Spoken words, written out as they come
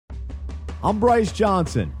I'm Bryce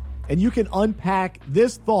Johnson, and you can unpack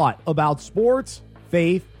this thought about sports,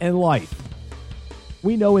 faith, and life.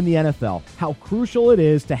 We know in the NFL how crucial it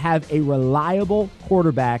is to have a reliable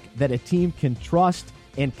quarterback that a team can trust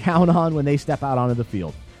and count on when they step out onto the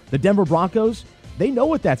field. The Denver Broncos, they know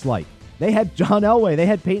what that's like. They had John Elway, they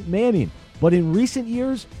had Peyton Manning, but in recent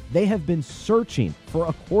years, they have been searching for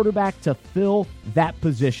a quarterback to fill that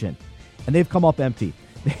position, and they've come up empty.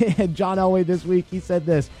 And John Elway this week, he said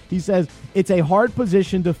this. He says, it's a hard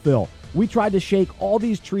position to fill. We tried to shake all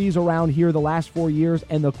these trees around here the last 4 years,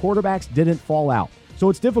 and the quarterbacks didn't fall out.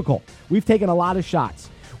 So it's difficult. We've taken a lot of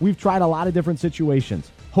shots. We've tried a lot of different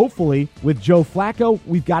situations. Hopefully, with Joe Flacco,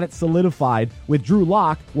 we've got it solidified with Drew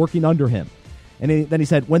Lock working under him. And then he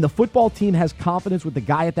said, when the football team has confidence with the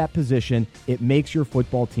guy at that position, it makes your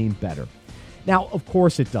football team better. Now, of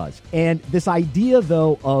course it does. And this idea,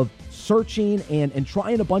 though, of searching and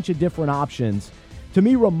trying a bunch of different options, to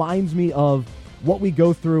me reminds me of what we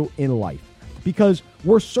go through in life. Because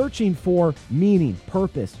we're searching for meaning,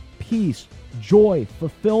 purpose, peace, joy,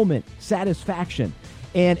 fulfillment, satisfaction.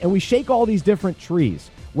 And we shake all these different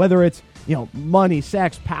trees, whether it's money,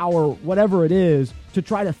 sex, power, whatever it is, to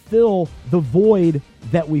try to fill the void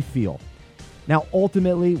that we feel. Now,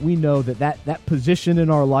 ultimately, we know that position in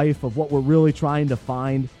our life of what we're really trying to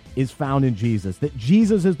find is found in Jesus, that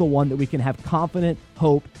Jesus is the one that we can have confident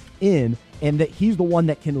hope in, and that he's the one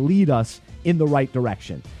that can lead us in the right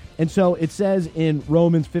direction. And so it says in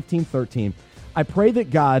Romans 15:13, I pray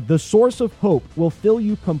that God, the source of hope, will fill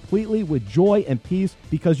you completely with joy and peace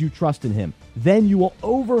because you trust in him. Then you will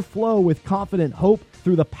overflow with confident hope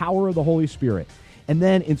through the power of the Holy Spirit. And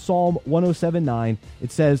then in Psalm 107:9,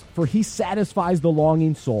 it says, for he satisfies the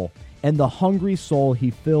longing soul, and the hungry soul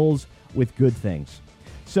he fills with good things.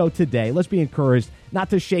 So today, let's be encouraged not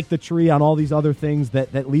to shake the tree on all these other things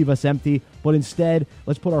that leave us empty, but instead,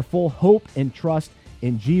 let's put our full hope and trust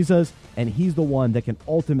in Jesus, and he's the one that can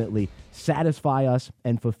ultimately satisfy us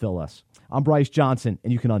and fulfill us. I'm Bryce Johnson,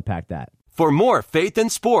 and you can unpack that. For more faith and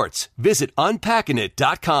sports, visit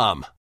unpackingit.com.